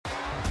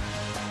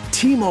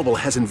T-Mobile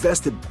has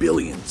invested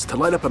billions to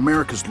light up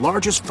America's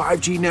largest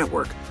 5G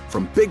network,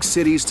 from big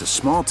cities to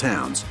small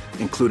towns,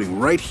 including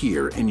right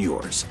here in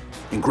yours.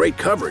 And great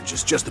coverage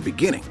is just the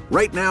beginning.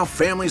 Right now,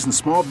 families and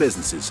small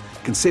businesses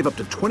can save up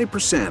to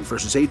 20%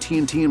 versus AT&T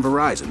and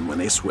Verizon when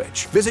they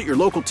switch. Visit your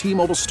local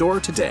T-Mobile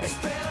store today.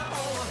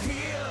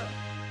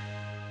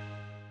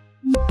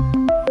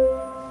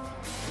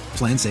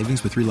 Plan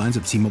savings with 3 lines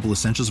of T-Mobile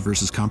Essentials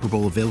versus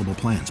comparable available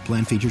plans.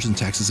 Plan features and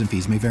taxes and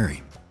fees may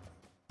vary.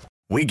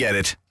 We get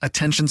it.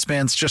 Attention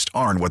spans just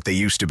aren't what they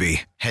used to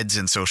be. Heads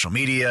in social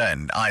media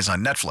and eyes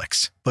on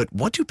Netflix. But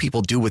what do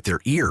people do with their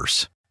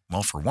ears?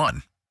 Well, for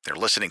one, they're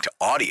listening to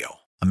audio.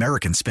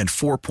 Americans spend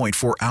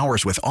 4.4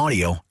 hours with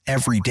audio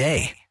every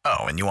day. Oh,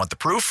 and you want the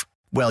proof?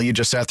 Well, you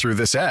just sat through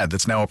this ad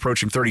that's now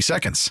approaching 30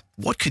 seconds.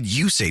 What could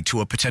you say to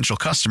a potential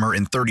customer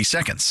in 30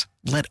 seconds?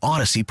 Let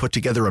Odyssey put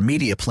together a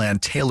media plan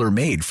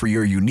tailor-made for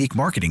your unique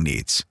marketing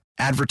needs.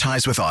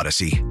 Advertise with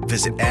Odyssey.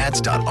 Visit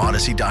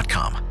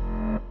ads.odyssey.com.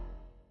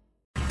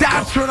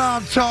 That's what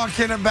I'm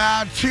talking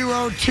about.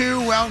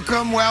 202,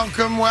 welcome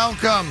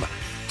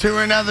to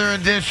another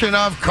edition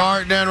of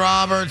Carton and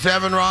Roberts.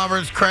 Evan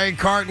Roberts, Craig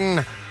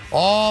Carton,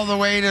 all the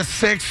way to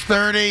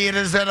 6:30. It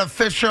is an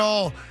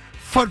official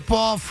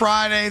Football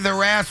Friday, the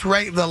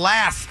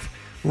last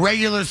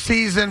regular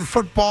season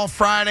Football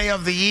Friday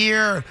of the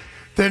year.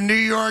 The New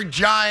York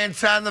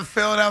Giants and the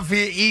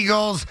Philadelphia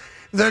Eagles,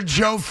 the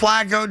Joe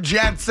Flacco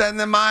Jets and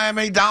the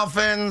Miami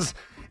Dolphins.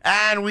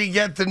 And we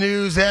get the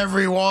news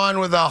everyone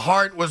with a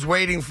heart was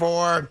waiting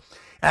for,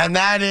 and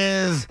that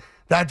is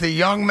that the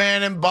young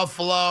man in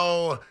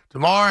Buffalo,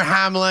 Damar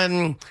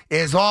Hamlin,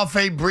 is off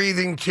a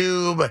breathing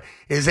tube,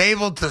 is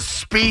able to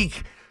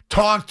speak,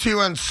 talk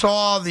to, and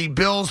saw the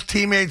Bills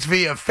teammates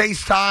via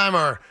FaceTime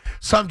or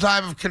some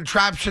type of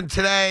contraption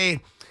today,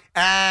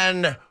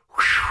 and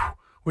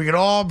we can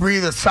all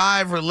breathe a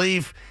sigh of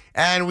relief,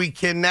 and we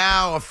can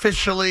now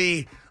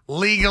officially,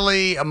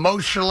 legally,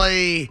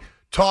 emotionally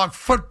talk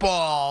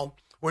football,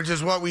 which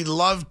is what we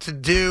love to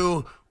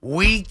do.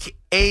 Week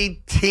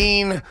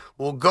 18,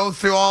 we'll go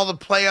through all the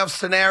playoff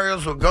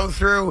scenarios. We'll go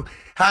through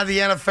how the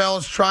NFL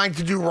is trying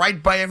to do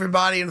right by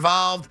everybody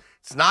involved.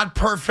 It's not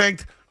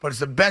perfect, but it's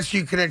the best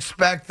you can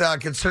expect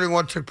considering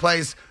what took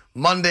place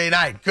Monday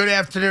night. Good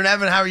afternoon,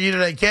 Evan. How are you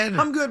today, kid?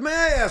 I'm good. May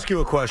I ask you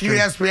a question? You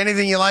can ask me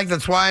anything you like.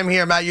 That's why I'm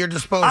here. I'm at your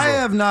disposal. I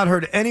have not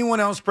heard anyone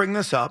else bring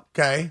this up.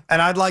 Okay.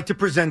 And I'd like to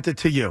present it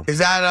to you. Is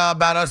that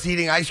about us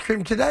eating ice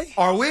cream today?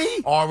 Are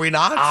we? Are we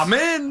not? I'm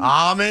in.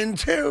 I'm in,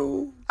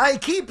 too. I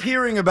keep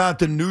hearing about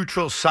the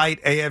neutral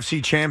site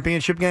AFC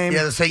Championship game.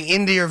 Yeah, they're saying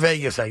Indy or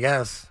Vegas, I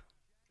guess.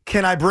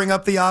 Can I bring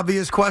up the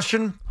obvious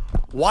question?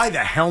 Why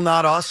the hell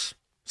not us?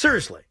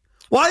 Seriously.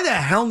 Why the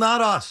hell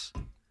not us?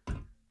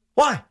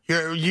 Why?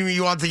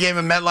 You want the game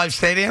in MetLife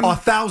Stadium?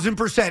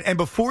 1,000%. And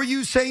before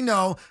you say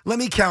no, let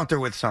me counter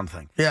with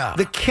something. Yeah.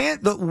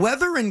 The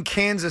weather in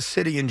Kansas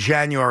City in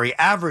January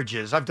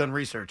averages, I've done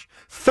research,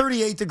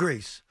 38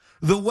 degrees.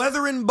 The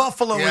weather in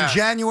Buffalo in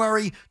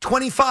January,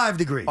 25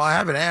 degrees. Oh, I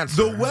have an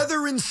answer. The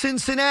weather in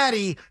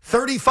Cincinnati,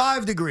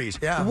 35 degrees.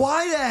 Yeah.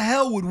 Why the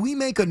hell would we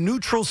make a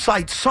neutral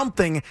site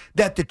something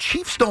that the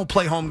Chiefs don't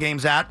play home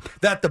games at,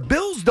 that the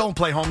Bills don't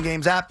play home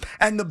games at,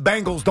 and the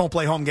Bengals don't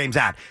play home games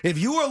at? If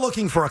you are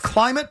looking for a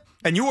climate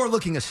and you are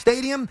looking a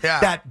stadium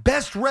that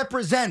best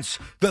represents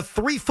the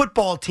 3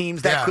 football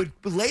teams that could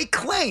lay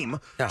claim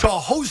to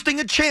hosting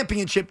a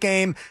championship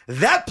game,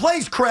 that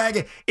place,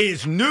 Craig,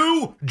 is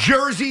New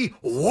Jersey.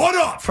 What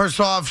up? First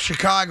off,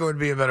 Chicago would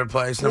be a better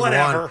place, number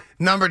one.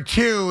 Number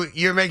 2,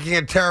 you're making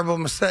a terrible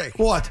mistake.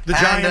 What? The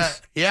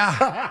Giants?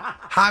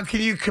 How can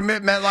you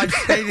commit MetLife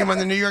Stadium when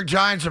the New York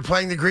Giants are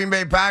playing the Green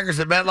Bay Packers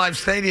at MetLife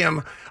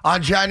Stadium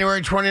on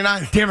January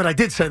 29th? Damn it, I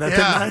did say that,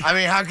 didn't I? I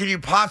mean, how could you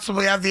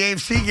possibly have the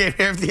AFC game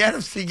here if the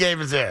NFC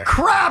game is there?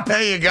 Crap!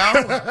 There you go.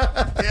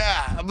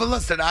 But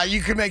listen,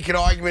 you can make an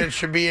argument it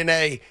should be in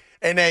a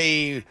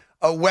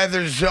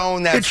weather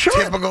zone that's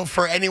typical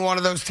for any one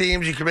of those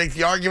teams. You can make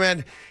the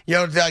argument,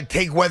 to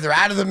take weather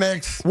out of the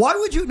mix. Why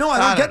would you? No, I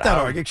don't get that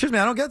argument. Excuse me,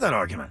 I don't get that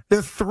argument. There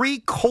are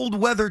 3 cold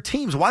weather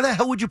teams. Why the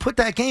hell would you put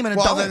that game in a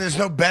dome? Then there's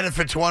no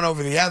benefit to one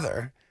over the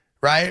other,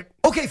 right?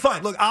 Okay,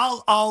 fine. Look,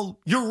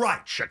 you're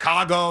right.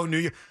 Chicago, New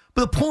York.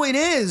 But the point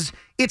is,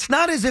 it's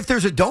not as if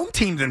there's a dome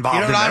team involved.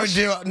 You know what I would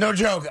do? No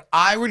joke.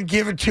 I would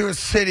give it to a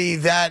city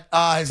that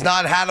has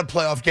not had a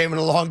playoff game in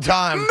a long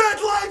time.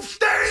 MetLife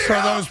Stadium!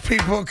 So those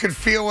people could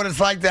feel what it's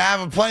like to have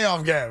a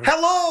playoff game.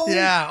 Hello?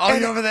 Yeah. Oh,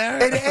 you over there?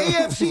 An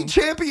AFC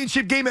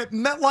Championship game at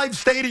MetLife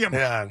Stadium.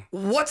 Yeah.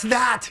 What's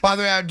that? By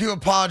the way, I do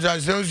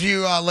apologize. Those of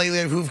you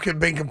lately who've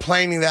been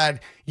complaining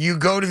that you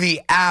go to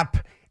the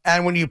app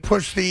and when you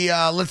push the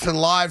listen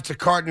live to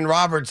Carton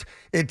Roberts,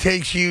 it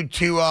takes you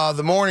to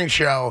the morning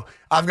show.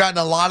 I've gotten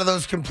a lot of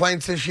those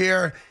complaints this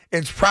year.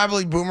 It's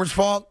probably Boomer's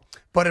fault,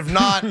 but if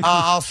not,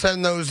 I'll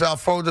send those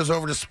photos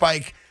over to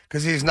Spike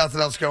because he has nothing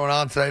else going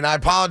on today. And I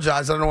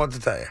apologize. I don't know what to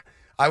tell you.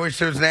 I wish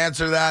there was an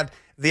answer to that.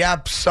 The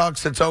app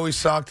sucks. It's always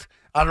sucked.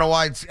 I don't know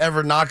why it's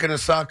ever not going to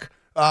suck.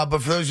 But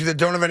for those of you that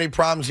don't have any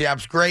problems, the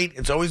app's great.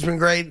 It's always been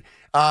great.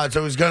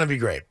 So it was going to be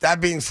great. That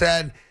being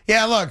said,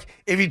 yeah, look,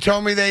 if you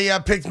told me they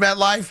picked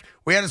MetLife,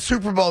 we had a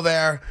Super Bowl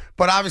there,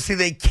 but obviously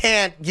they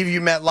can't give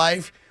you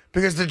MetLife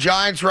because the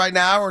Giants right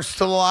now are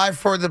still alive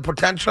for the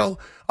potential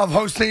of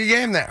hosting a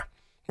game there,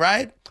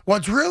 right?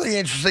 What's really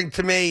interesting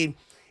to me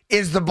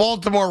is the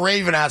Baltimore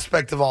Raven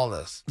aspect of all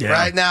this.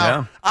 Right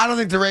now, I don't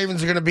think the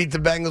Ravens are going to beat the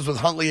Bengals with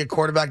Huntley at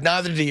quarterback.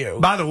 Neither do you.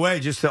 By the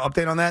way, just to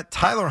update on that,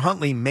 Tyler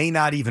Huntley may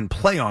not even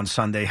play on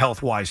Sunday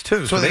health-wise,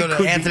 too. So they go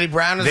to Anthony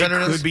Brown? They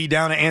could be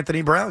down to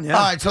Anthony Brown, yeah.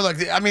 All right, so look,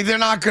 I mean, they're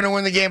not going to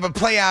win the game, but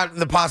play out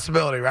the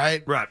possibility,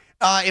 right? Right.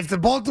 If the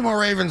Baltimore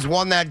Ravens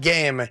won that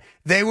game,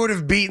 they would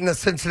have beaten the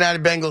Cincinnati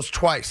Bengals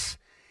twice.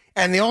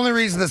 And the only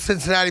reason the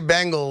Cincinnati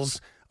Bengals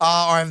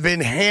have been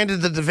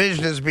handed the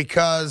division is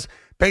because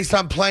based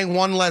on playing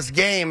one less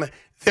game,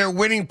 their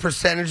winning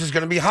percentage is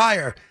going to be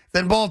higher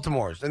than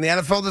Baltimore's. And the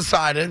NFL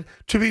decided,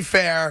 to be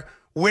fair,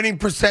 winning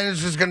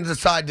percentage is going to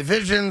decide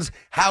divisions.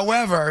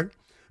 However,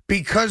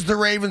 because the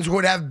Ravens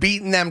would have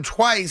beaten them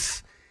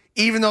twice,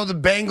 even though the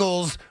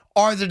Bengals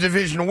are the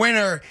division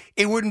winner,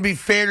 it wouldn't be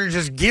fair to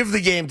just give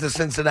the game to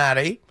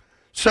Cincinnati.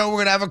 So we're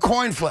going to have a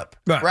coin flip,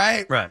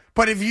 right? Right.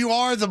 But if you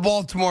are the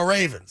Baltimore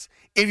Ravens,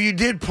 if you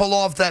did pull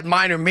off that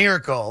minor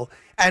miracle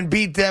and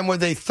beat them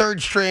with a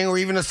third string or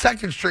even a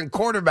second string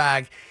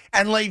quarterback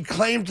and laid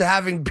claim to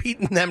having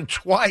beaten them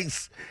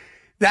twice,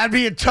 that'd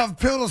be a tough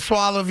pill to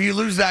swallow if you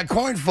lose that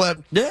coin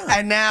flip. Yeah.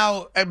 And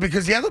now,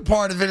 because the other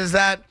part of it is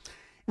that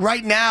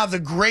right now the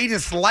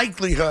greatest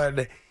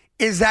likelihood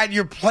is that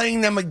you're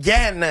playing them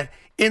again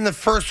in the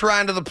first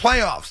round of the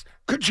playoffs.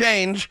 Could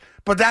change,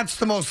 but that's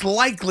the most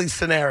likely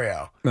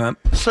scenario. Right.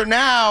 So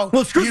now...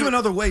 Well, it screws you in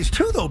other ways,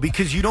 too, though,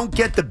 because you don't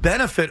get the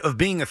benefit of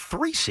being a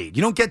 3 seed.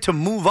 You don't get to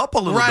move up a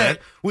little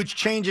bit, which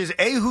changes,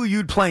 A, who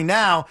you'd play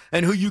now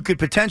and who you could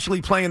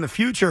potentially play in the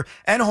future,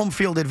 and home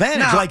field advantage.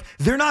 Now, like,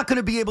 they're not going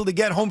to be able to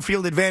get home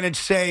field advantage,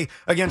 say,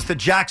 against the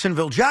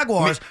Jacksonville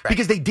Jaguars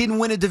because they didn't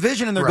win a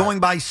division and they're going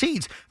by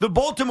seeds. The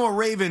Baltimore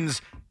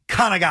Ravens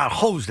kind of got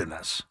hosed in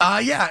this.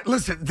 Yeah,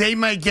 listen, they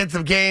might get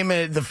the game,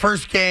 the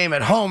first game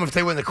at home if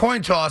they win the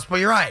coin toss, but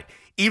you're right.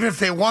 Even if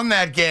they won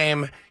that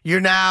game, you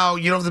don't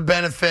have the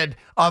benefit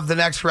of the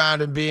next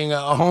round and being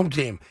a home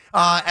team.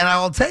 And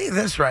I will tell you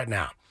this right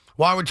now.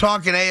 While we're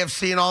talking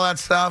AFC and all that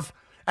stuff,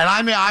 and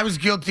I was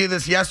guilty of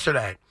this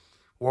yesterday.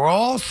 We're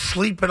all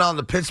sleeping on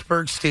the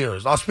Pittsburgh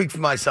Steelers. I'll speak for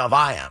myself.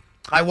 I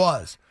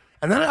was.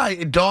 And then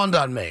it dawned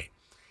on me.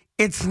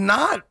 It's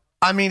not,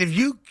 I mean, if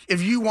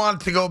you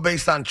want to go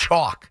based on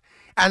chalk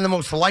and the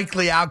most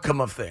likely outcome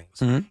of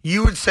things, we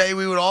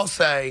would all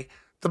say,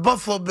 the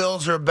Buffalo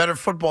Bills are a better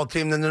football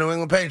team than the New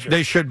England Patriots.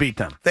 They should beat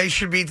them. They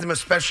should beat them,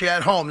 especially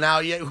at home.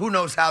 Now, who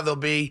knows how they'll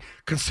be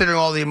considering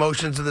all the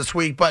emotions of this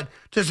week, but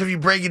just if you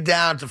break it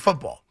down to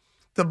football,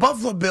 the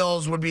Buffalo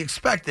Bills would be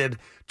expected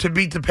to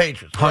beat the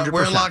Patriots. 100%.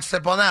 We're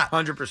lockstep on that.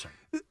 100%.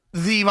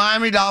 The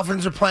Miami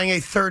Dolphins are playing a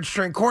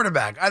third-string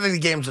quarterback. I think the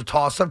game's a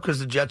toss-up because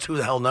the Jets, who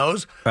the hell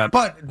knows?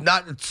 But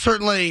not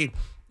certainly...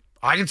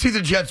 I can see the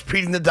Jets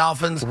beating the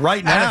Dolphins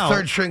right now. And a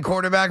third-string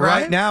quarterback,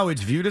 right? Right now,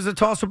 it's viewed as a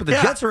toss-up, but the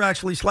Jets are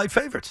actually slight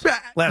favorites.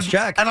 Last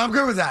check. And I'm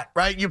good with that,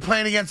 right? You're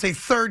playing against a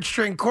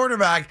third-string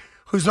quarterback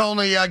whose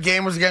only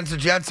game was against the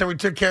Jets, and we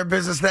took care of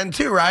business then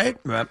too, right?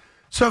 Right.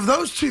 So if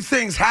those two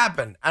things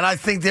happen, and I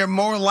think they're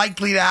more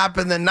likely to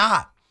happen than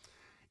not,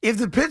 if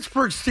the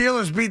Pittsburgh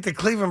Steelers beat the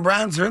Cleveland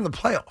Browns, they're in the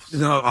playoffs.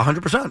 No,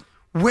 100%.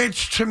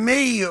 Which, to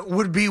me,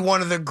 would be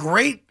one of the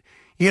great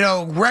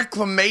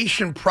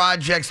reclamation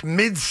projects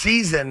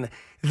mid-season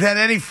that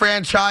any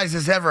franchise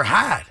has ever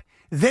had.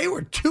 They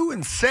were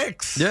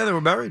 2-6. Yeah, they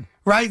were buried.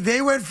 Right?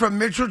 They went from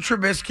Mitchell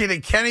Trubisky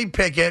to Kenny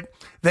Pickett.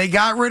 They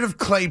got rid of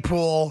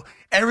Claypool.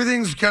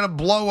 Everything's going to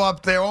blow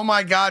up there. Oh,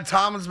 my God,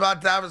 Tomlin's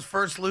about to have his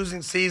first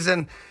losing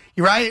season.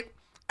 Right?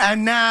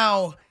 And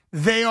now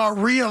they are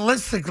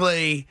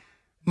realistically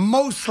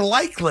most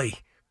likely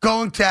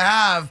going to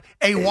have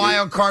a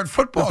wild card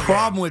football game. The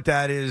problem with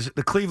that is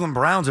the Cleveland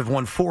Browns have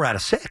won 4 out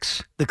of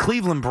 6. The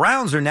Cleveland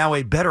Browns are now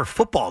a better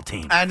football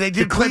team. And they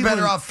did play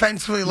better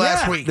offensively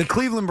last week. The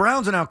Cleveland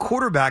Browns are now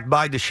quarterbacked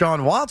by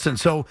Deshaun Watson.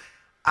 So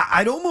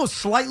I'd almost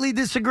slightly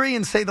disagree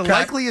and say the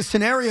likeliest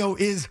scenario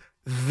is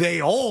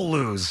they all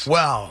lose.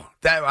 Well,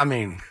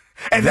 and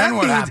then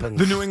what happens?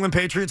 The New England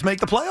Patriots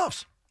make the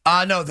playoffs.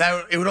 No,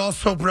 it would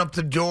also open up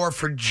the door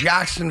for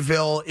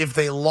Jacksonville if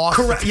they lost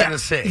to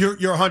Tennessee. Yeah,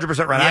 you're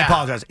 100% right. Yeah. I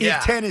apologize. Yeah.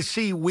 If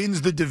Tennessee wins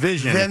the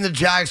division, then the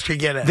Jags could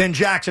get in. Then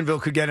Jacksonville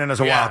could get in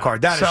as a wild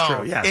card. That is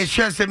true,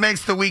 yes. It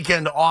makes the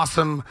weekend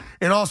awesome.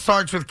 It all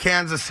starts with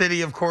Kansas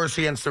City, of course,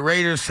 against the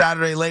Raiders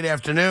Saturday late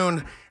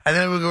afternoon. And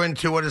then we go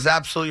into what is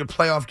absolutely a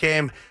playoff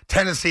game,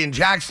 Tennessee and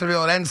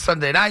Jacksonville. It ends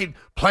Sunday night,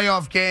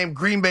 playoff game,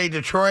 Green Bay,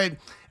 Detroit.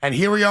 And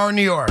here we are in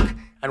New York.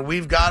 And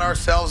we've got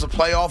ourselves a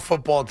playoff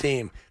football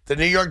team. The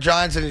New York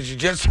Giants, and as you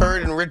just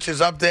heard in Rich's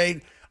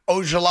update,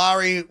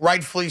 Ojulari,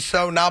 rightfully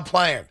so, not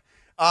playing.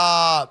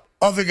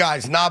 Other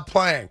guys not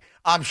playing.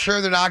 I'm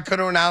sure they're not going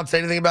to announce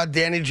anything about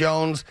Danny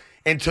Jones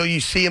until you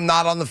see him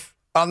not on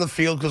the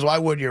field, because why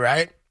would you,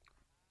 right?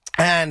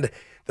 And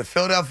the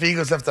Philadelphia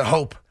Eagles have to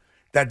hope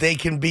that they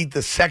can beat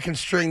the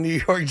second-string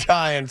New York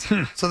Giants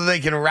so that they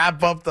can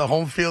wrap up the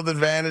home field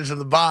advantage of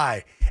the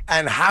bye.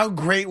 And how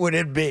great would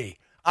it be?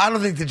 I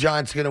don't think the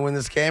Giants are going to win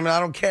this game, and I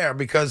don't care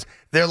because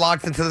they're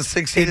locked into the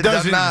 6th seed. It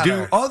doesn't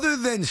matter. other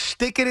than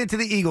sticking it to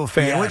the Eagle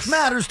fan, Yes. which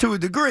matters to a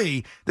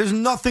degree. There's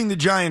nothing the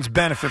Giants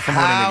benefit from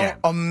winning the How game.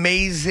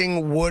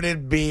 amazing would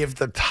it be if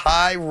the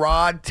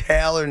Tyrod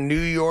Taylor New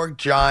York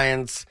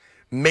Giants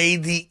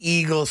made the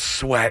Eagles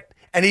sweat?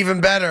 And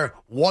even better,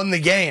 won the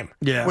game,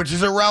 which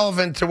is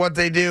irrelevant to what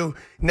they do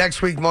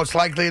next week, most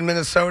likely in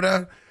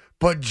Minnesota.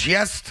 But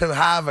just to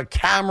have a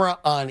camera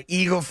on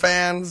Eagle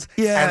fans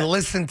and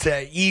listen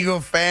to Eagle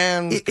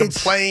fans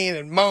complain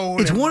and moan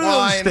It's and one of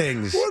whine those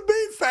things. would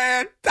be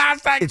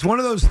fantastic. It's one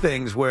of those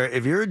things where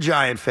if you're a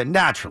Giant fan,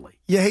 naturally,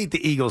 you hate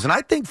the Eagles. And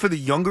I think for the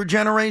younger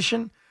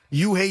generation,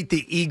 you hate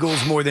the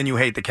Eagles more than you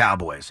hate the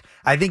Cowboys.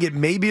 I think it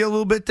may be a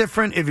little bit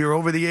different if you're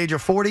over the age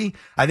of 40.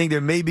 I think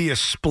there may be a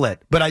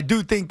split. But I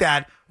do think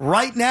that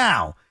right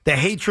now, the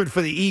hatred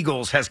for the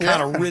Eagles has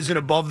kind of risen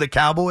above the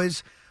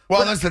Cowboys.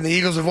 Well, listen, the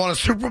Eagles have won a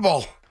Super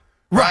Bowl.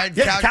 Right.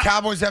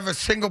 Cowboys have a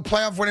single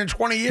playoff win in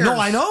 20 years. No,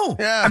 I know.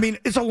 Yeah. I mean,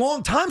 it's a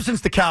long time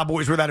since the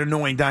Cowboys were that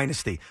annoying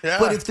dynasty. Yeah.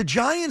 But if the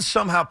Giants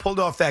somehow pulled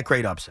off that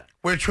great upset.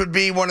 Which would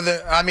be one of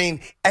the,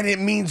 and it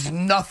means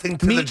nothing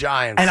to the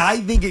Giants. And I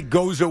think it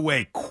goes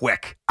away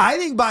quick. I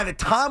think by the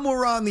time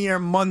we're on the air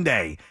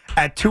Monday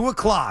at 2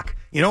 o'clock,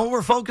 you know what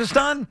we're focused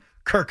on?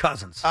 Kirk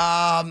Cousins.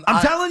 I'm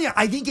telling you,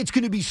 I think it's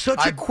going to be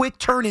such a quick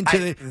turn into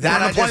the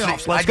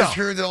playoffs. I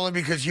disagree with it only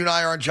because you and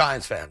I aren't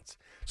Giants fans.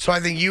 So I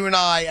think you and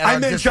I our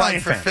dislike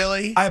Giant for fans.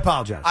 Philly. I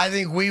apologize. I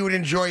think we would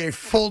enjoy a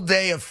full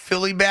day of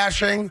Philly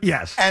bashing.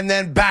 Yes. And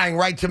then bang,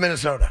 right to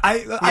Minnesota.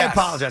 I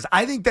apologize.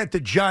 I think that the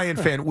Giant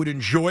fan would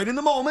enjoy it in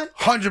the moment.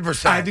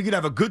 100%. I think you'd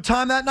have a good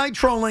time that night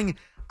trolling.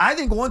 I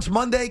think once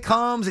Monday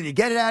comes and you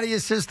get it out of your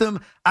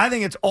system, I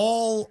think it's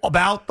all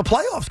about the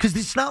playoffs because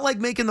it's not like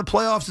making the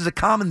playoffs is a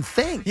common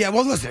thing. Yeah,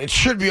 well, listen, it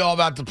should be all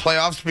about the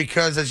playoffs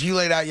because as you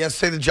laid out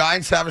yesterday, the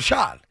Giants have a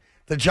shot.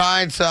 The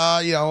Giants,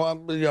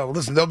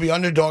 listen, they'll be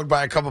underdogged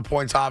by a couple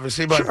points,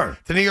 obviously, but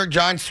the New York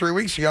Giants 3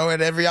 weeks ago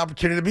had every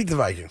opportunity to beat the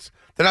Vikings.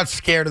 They're not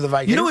scared of the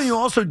Vikings. You know when you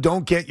also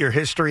don't get your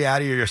history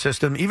out of your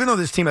system, even though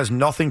this team has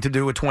nothing to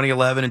do with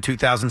 2011 and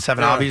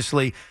 2007,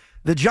 obviously,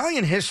 the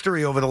Giant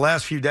history over the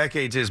last few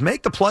decades is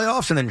make the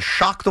playoffs and then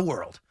shock the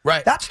world.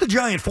 Right. That's the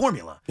Giant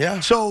formula. Yeah.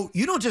 So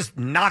you don't just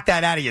knock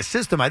that out of your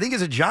system. I think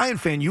as a Giant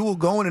fan, you will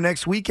go into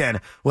next weekend,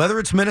 whether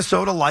it's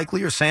Minnesota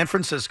likely or San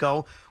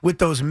Francisco, with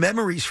those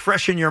memories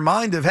fresh in your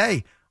mind of,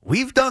 hey,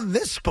 we've done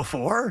this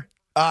before.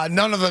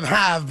 None of them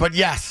have, but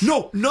yes.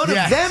 No, none of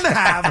them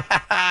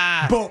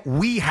have, but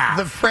we have.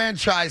 The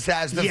franchise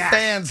has. The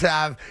fans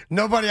have.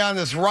 Nobody on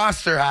this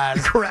roster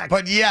has. Correct.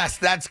 But yes,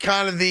 that's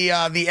kind of the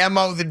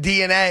MO, the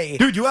DNA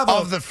Dude, you have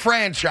of the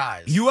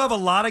franchise. You have a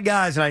lot of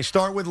guys, and I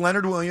start with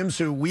Leonard Williams,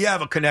 who we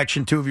have a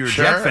connection to if you're a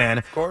Sure, Jet fan,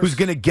 of course. who's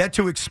going to get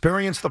to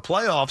experience the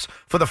playoffs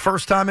for the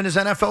first time in his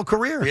NFL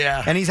career.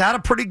 Yeah. And he's had a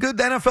pretty good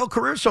NFL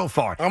career so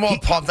far. I'm all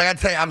pumped. I got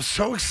to tell you, I'm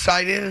so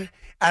excited.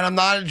 And I'm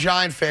not a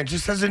Giant fan,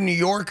 just as a New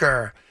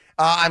Yorker.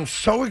 I'm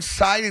so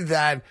excited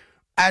that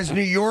as New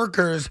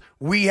Yorkers,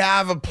 we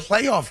have a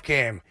playoff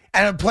game.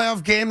 And a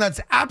playoff game that's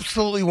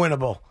absolutely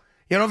winnable.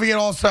 You don't forget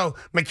also,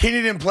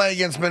 McKinney didn't play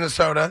against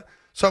Minnesota.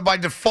 So by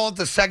default,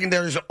 the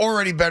secondary is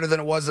already better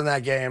than it was in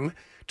that game.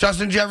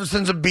 Justin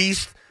Jefferson's a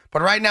beast.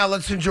 But right now,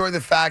 let's enjoy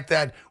the fact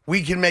that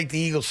we can make the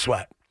Eagles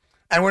sweat.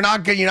 And you're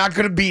not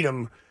going to beat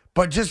them,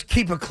 but just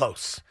keep it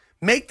close.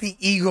 Make the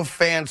Eagle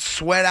fans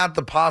sweat out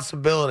the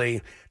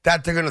possibility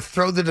that they're going to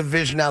throw the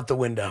division out the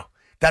window,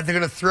 that they're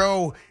going to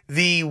throw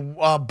the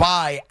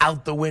bye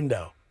out the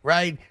window,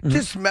 right?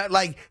 Just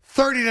like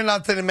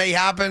 30-0, it may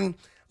happen.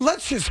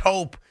 Let's just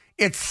hope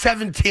it's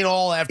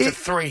 17-all after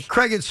 3.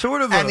 Craig, it's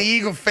sort of and the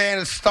Eagle fan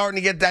is starting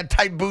to get that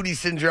tight booty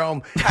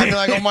syndrome. And they're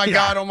like, oh, my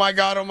God, oh, my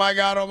God, oh, my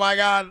God, oh, my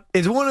God.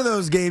 It's one of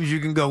those games you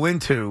can go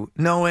into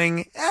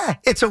knowing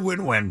it's a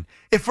win-win.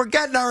 If we're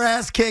getting our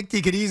ass kicked,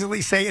 you could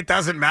easily say it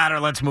doesn't matter,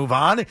 let's move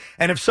on.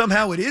 And if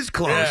somehow it is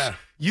close,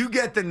 you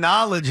get the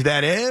knowledge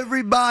that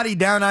everybody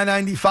down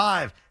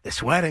I-95, they're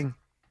sweating.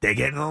 They're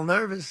getting a little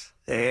nervous.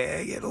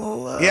 They're getting a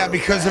little...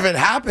 because if it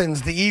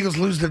happens, the Eagles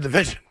lose the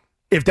division.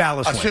 If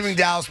Dallas Assuming wins.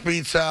 Dallas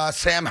beats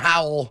Sam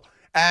Howell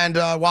and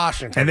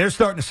Washington. And they're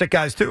starting to sit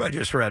guys, too, I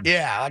just read.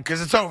 Yeah,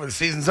 because it's over. The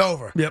season's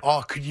over. Yep.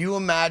 Oh, could you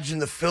imagine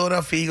the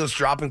Philadelphia Eagles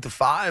dropping to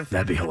 5?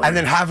 That'd be hilarious. And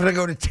then having to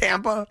go to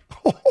Tampa?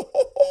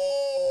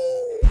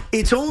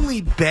 It's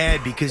only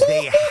bad because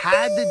they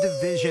had the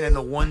division and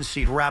the 1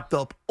 seed wrapped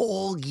up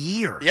all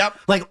year. Yep.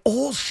 Like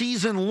all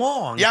season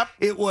long. Yep.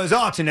 It was,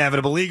 it's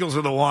inevitable. Eagles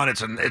are the one.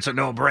 It's a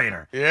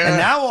no-brainer. Yeah. And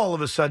now all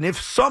of a sudden, if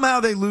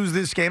somehow they lose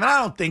this game, and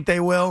I don't think they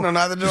will. No,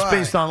 neither do just I.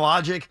 based on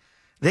logic,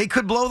 they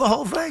could blow the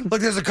whole thing.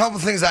 Look, there's a couple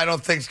things I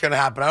don't think is going to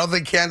happen. I don't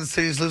think Kansas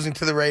City is losing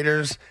to the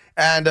Raiders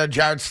and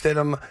Jarrett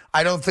Stidham.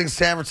 I don't think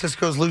San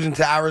Francisco is losing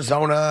to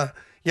Arizona.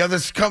 You know,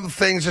 there's a couple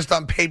things just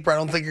on paper I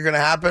don't think are going to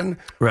happen.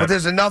 Right. But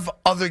there's enough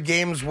other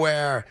games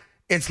where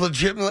it's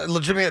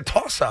legitimately a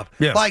toss-up.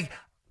 Yeah. Like,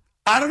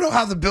 I don't know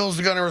how the Bills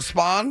are going to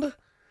respond.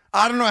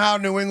 I don't know how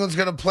New England's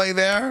going to play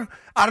there.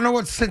 I don't know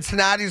what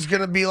Cincinnati's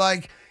going to be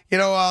like,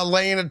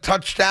 laying a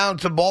touchdown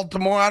to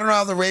Baltimore. I don't know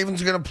how the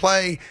Ravens are going to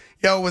play,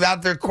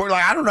 without their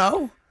quarterback. I don't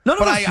know.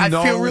 I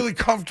feel really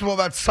comfortable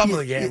about some of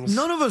the games.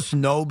 None of us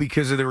know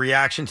because of the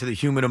reaction to the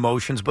human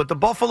emotions, but the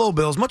Buffalo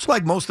Bills, much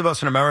like most of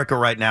us in America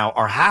right now,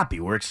 are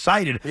happy. We're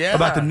excited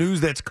about the news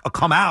that's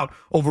come out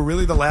over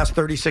really the last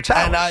 36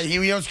 hours. And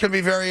it's going to be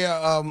very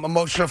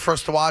emotional for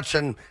us to watch,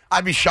 and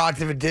I'd be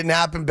shocked if it didn't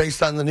happen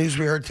based on the news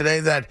we heard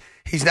today that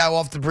he's now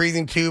off the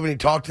breathing tube and he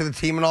talked to the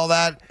team and all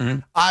that.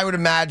 Mm-hmm. I would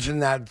imagine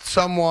that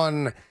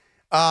someone...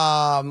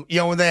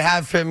 when they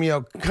have him,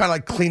 kind of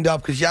like cleaned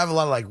up because you have a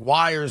lot of like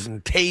wires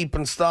and tape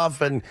and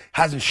stuff and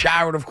hasn't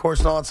showered, of course,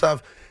 and all that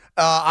stuff.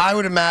 I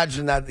would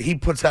imagine that he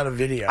puts out a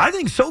video. I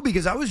think so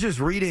because I was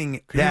just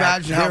reading. Can you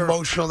imagine how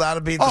emotional that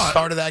would be at the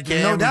start of that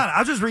game? No doubt. I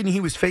was just reading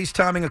he was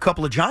FaceTiming a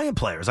couple of Giant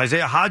players,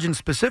 Isaiah Hodgins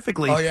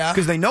specifically,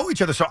 because they know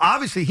each other. So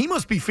obviously he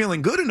must be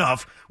feeling good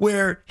enough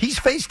where he's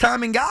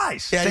FaceTiming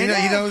guys. Yeah,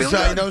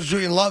 he knows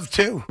Julian Love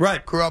too.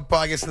 Right. Grew up,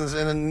 I guess, in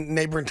the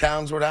neighboring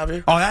towns, what have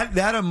you. Oh,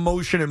 that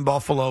emotion in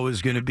Buffalo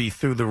is going to be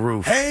through the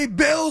roof. Hey,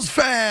 Bills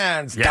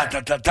fans! Yeah. And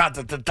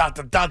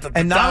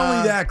not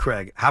only that,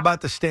 Craig, how about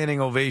the standing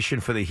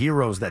ovation for the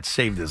heroes that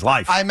saved his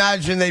life? I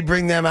imagine they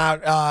bring them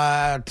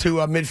out to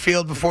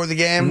midfield before the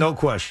game. No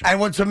question. And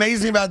what's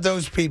amazing about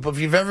those people, if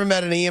you've ever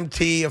met an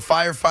EMT, a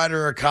firefighter,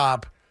 or a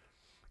cop,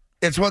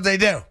 it's what they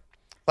do.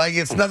 Like,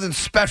 it's nothing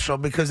special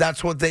because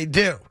that's what they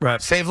do.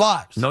 Right. Save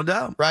lives. No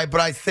doubt. Right? But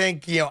I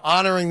think,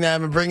 honoring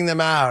them and bringing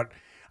them out,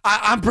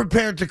 I'm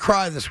prepared to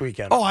cry this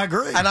weekend. Oh, I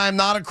agree. And I'm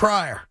not a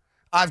crier.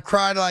 I've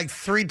cried like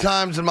 3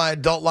 times in my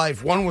adult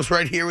life. One was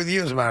right here with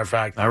you, as a matter of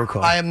fact. I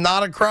recall. I am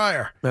not a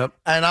crier. Yep.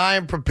 And I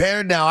am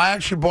prepared now. I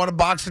actually bought a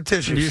box of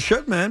tissues. You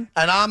should, man.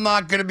 And I'm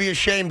not going to be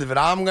ashamed of it.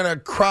 I'm going to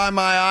cry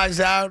my eyes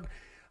out.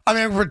 I'm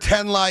going to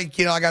pretend like,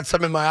 I got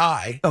something in my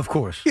eye. Of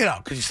course.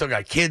 Because you still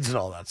got kids and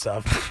all that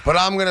stuff. But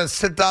I'm going to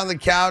sit down on the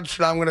couch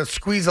and I'm going to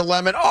squeeze a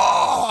lemon.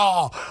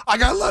 Oh, I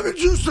got lemon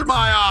juice in my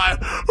eye.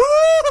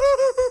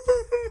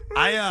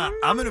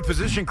 I'm in a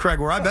position, Craig,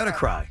 where I better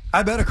cry.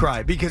 I better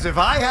cry because if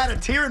I had a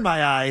tear in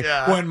my eye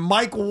when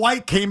Mike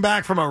White came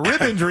back from a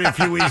rib injury a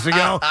few weeks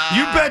ago,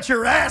 you bet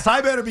your ass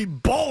I better be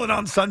bowling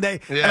on Sunday.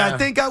 Yeah. And I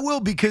think I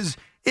will because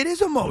it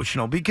is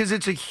emotional because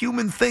it's a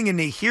human thing. And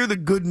to hear the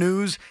good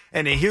news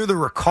and to hear the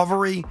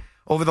recovery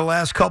over the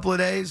last couple of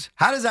days,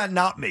 how does that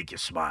not make you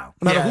smile?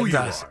 No matter who you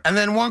are. And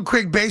then one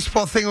quick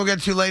baseball thing we'll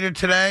get to later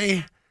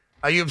today.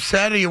 Are you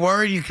upset? Are you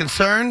worried? Are you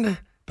concerned?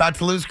 About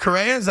to lose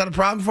Correa? Is that a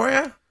problem for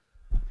you?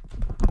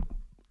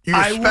 You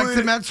respect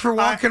the Mets for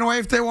walking away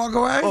if they walk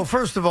away? Well,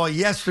 first of all,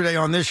 yesterday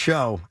on this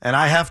show, and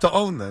I have to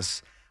own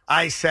this,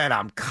 I said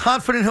I'm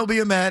confident he'll be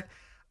a Met.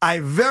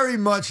 I very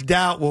much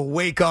doubt we'll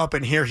wake up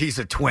and hear he's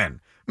a Twin.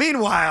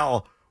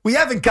 Meanwhile, we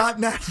haven't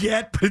gotten that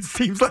yet, but it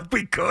seems like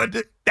we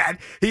could, that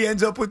he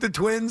ends up with the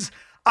Twins.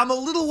 I'm a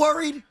little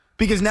worried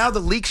because now the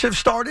leaks have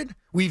started.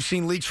 We've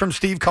seen leaks from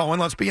Steve Cohen,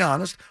 let's be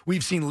honest.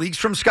 We've seen leaks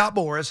from Scott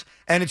Boras,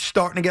 and it's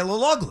starting to get a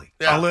little ugly.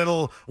 Yeah. A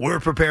little, we're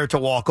prepared to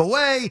walk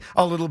away.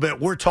 A little bit,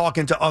 we're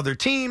talking to other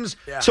teams.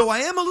 Yeah. So I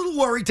am a little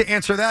worried to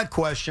answer that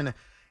question.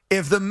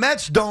 If the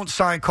Mets don't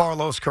sign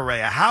Carlos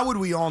Correa, how would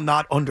we all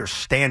not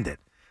understand it?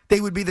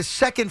 They would be the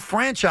second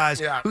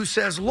franchise who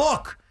says,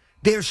 look,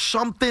 there's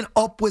something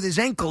up with his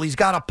ankle. He's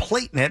got a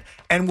plate in it,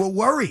 and we're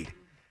worried.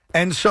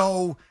 And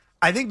so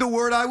I think the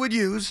word I would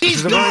use...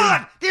 He's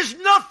gone! There's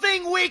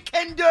nothing we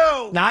can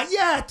do! Not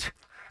yet.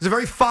 It's a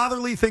very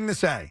fatherly thing to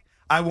say.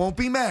 I won't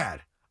be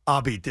mad.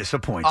 I'll be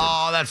disappointed.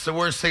 Oh, that's the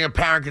worst thing a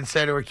parent can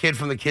say to a kid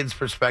from the kid's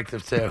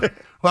perspective, too.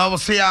 Well, we'll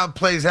see how it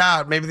plays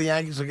out. Maybe the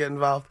Yankees will get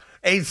involved.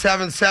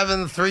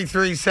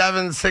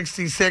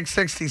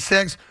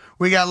 877-337-6666.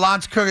 We got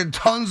lots cooking.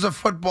 Tons of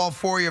football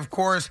for you, of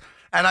course.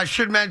 And I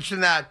should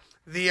mention that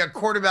the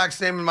quarterback's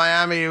name in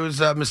Miami, it was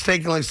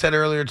mistakenly said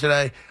earlier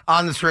today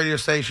on this radio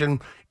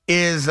station,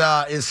 is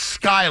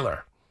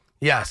Skyler.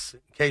 Yes, in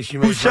case you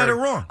may. Who said it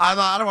wrong?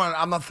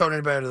 I'm not throwing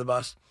anybody under the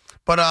bus.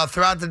 But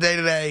throughout the day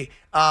today,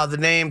 the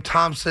name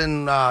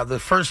Thompson, the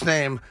first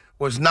name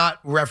was not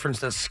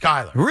referenced as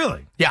Skyler.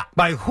 Really? Yeah.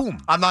 By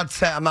whom? I'm not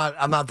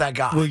that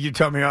guy. Will you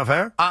tell me off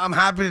air? I'm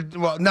happy to.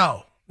 Well,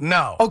 no.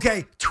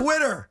 Okay,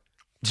 Twitter.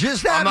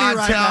 Just at I'm me not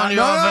right telling now. you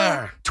off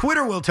air.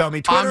 Twitter will tell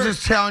me. Twitter. I'm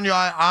just telling you.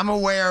 I'm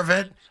aware of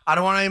it. I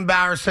don't want to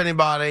embarrass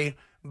anybody.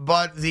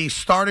 But the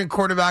starting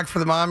quarterback for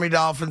the Miami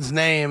Dolphins'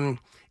 name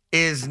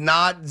is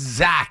not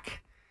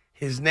Zach.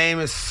 His name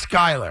is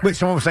Skyler. Wait,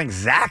 someone was saying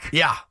Zach?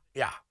 Yeah.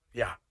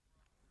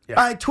 All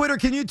right, Twitter,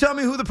 can you tell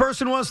me who the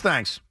person was?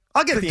 Thanks.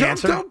 I'll get the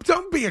answer.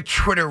 Don't be a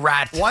Twitter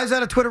rat. Why is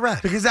that a Twitter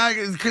rat? Because then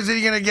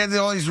you're going to get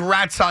all these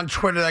rats on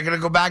Twitter that are going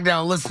to go back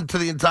down and listen to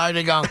the entire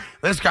day going,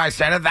 this guy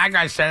said it, that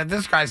guy said it,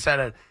 this guy said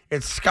it.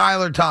 It's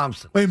Skyler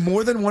Thompson. Wait,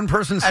 more than one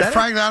person said it?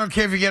 Frankly, I don't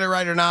care if you get it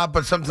right or not,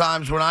 but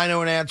sometimes when I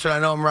know an answer and I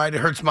know I'm right, it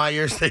hurts my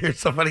ears to hear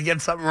somebody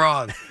get something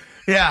wrong.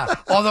 Yeah,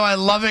 although I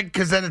love it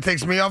because then it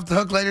takes me off the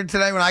hook later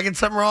today when I get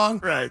something wrong.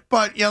 Right.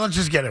 But, let's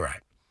just get it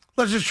right.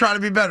 Let's just try to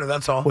be better,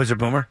 that's all. Was it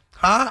Boomer?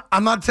 Huh?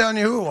 I'm not telling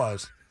you who it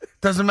was.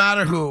 Doesn't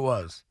matter who it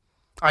was.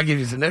 I give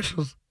you his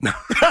initials. No.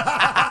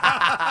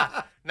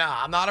 No,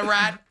 I'm not a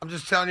rat. I'm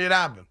just telling you it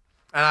happened.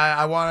 And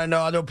I want to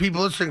know, I know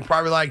people listening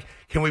probably like,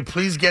 can we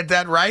please get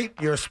that right?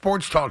 You're a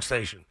sports talk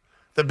station.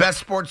 The best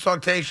sports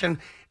talk station,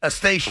 a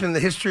station in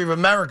the history of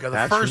America.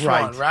 The first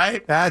one,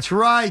 right? That's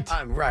right.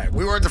 I'm right.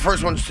 We weren't the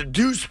first ones to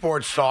do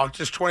sports talk,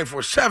 just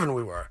 24/7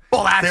 we were.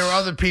 Well, there were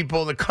other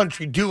people in the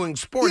country doing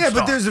sports talk. Yeah,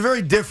 but there's a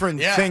very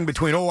different thing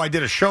between, I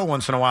did a show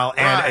once in a while,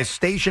 and a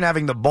station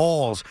having the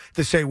balls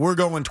to say, we're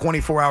going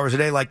 24 hours a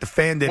day like the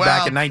Fan did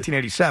back in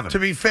 1987. To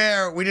be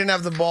fair, we didn't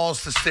have the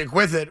balls to stick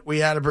with it. We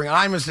had to bring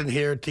Imus in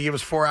here to give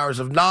us 4 hours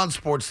of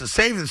non-sports to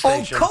save the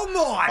station. Oh, come on.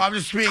 Well, I'm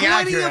just being 20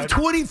 accurate. of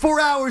 24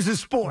 hours of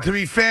sports. To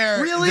be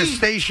fair, Really? the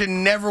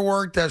station never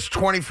worked as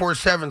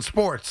 24/7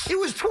 sports. It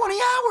was 20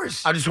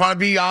 hours. I just want to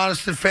be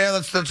honest and fair.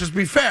 Let's just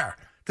be fair.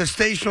 The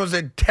station was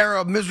a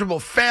terrible, miserable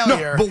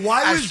failure. No, but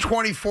why as was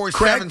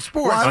 24/7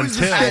 sports? Why was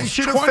the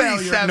station a failure?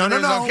 27 No.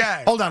 is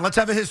okay. Hold on, let's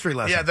have a history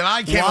lesson. Yeah, then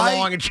I came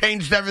along and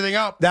changed everything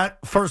up. That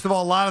first of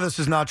all, a lot of this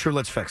is not true.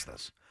 Let's fix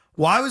this.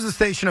 Why was the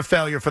station a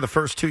failure for the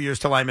first 2 years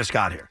till Imus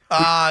got here?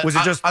 Was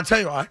it just? I'll tell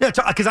you why. Yeah,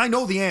 because I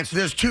know the answer.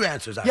 There's two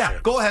answers. Actually. Yeah,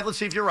 go ahead. Let's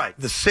see if you're right.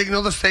 The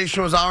signal the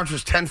station was on, which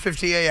was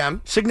 10:50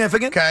 a.m.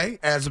 Significant. Okay,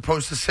 as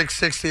opposed to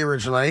 6:60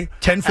 originally.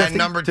 10:50 and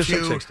number to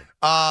two,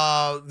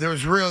 6:60.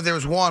 there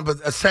was one, but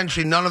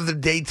essentially none of the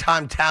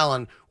daytime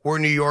talent were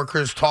New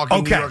Yorkers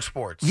talking New York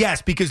sports.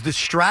 Yes, because the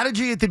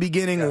strategy at the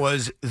beginning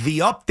was the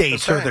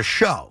updates or the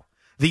show.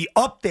 The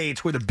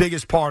updates were the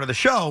biggest part of the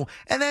show,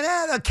 and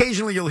then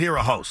occasionally you'll hear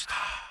a host.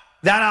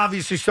 That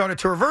obviously started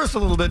to reverse a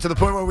little bit to the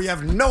point where we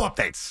have no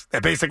updates.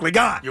 They're basically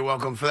gone. You're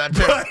welcome for that,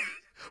 too.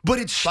 But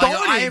it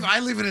started. I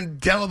leave an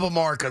indelible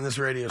mark on this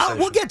radio station.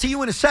 We'll get to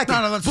you in a second.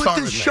 No, let's but start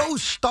the with show,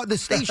 the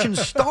station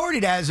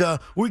started as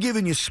we're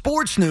giving you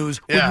sports news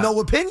with no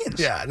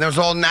opinions. Yeah, and there was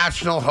all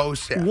national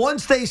hosts. Yeah.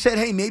 Once they said,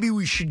 hey, maybe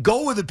we should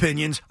go with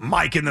opinions,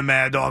 Mike and the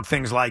Mad Dog,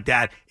 things like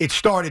that, it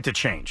started to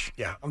change.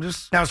 Yeah,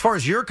 Now, as far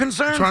as you're I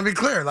concerned. just want to be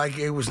clear. Like,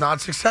 it was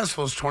not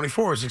successful. It was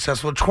 24. It was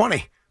successful at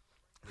 20.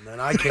 And then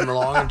I came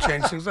along and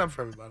changed things up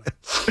for everybody.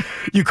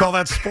 You call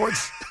that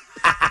sports?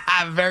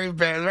 Very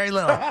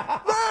little.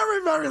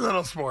 Very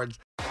little sports.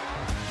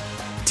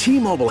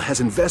 T-Mobile has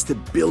invested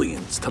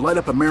billions to light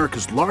up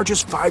America's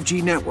largest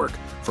 5G network,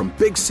 from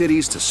big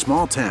cities to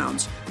small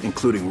towns,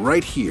 including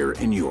right here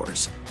in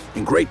yours.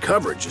 And great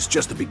coverage is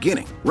just the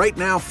beginning. Right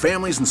now,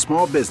 families and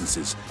small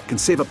businesses can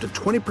save up to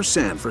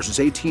 20% versus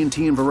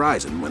AT&T and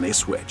Verizon when they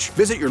switch.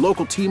 Visit your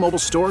local T-Mobile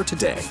store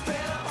today.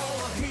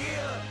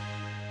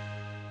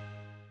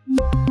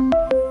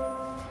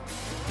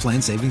 Plan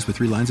savings with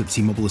 3 lines of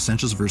T-Mobile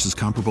Essentials versus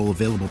comparable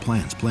available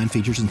plans. Plan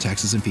features and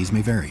taxes and fees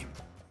may vary.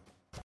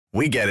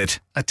 We get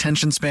it.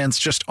 Attention spans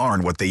just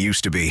aren't what they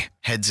used to be.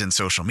 Heads in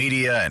social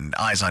media and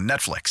eyes on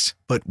Netflix.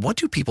 But what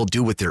do people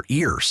do with their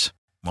ears?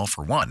 Well,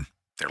 for one,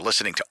 they're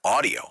listening to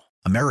audio.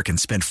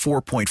 Americans spend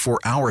 4.4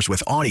 hours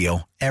with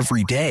audio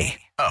every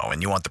day. Oh,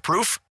 and you want the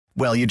proof?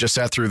 Well, you just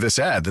sat through this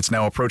ad that's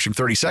now approaching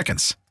 30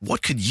 seconds.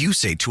 What could you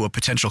say to a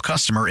potential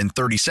customer in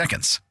 30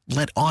 seconds?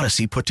 Let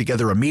Odyssey put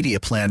together a media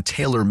plan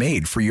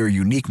tailor-made for your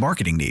unique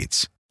marketing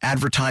needs.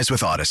 Advertise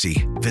with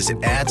Odyssey.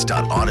 Visit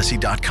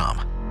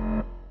ads.odyssey.com.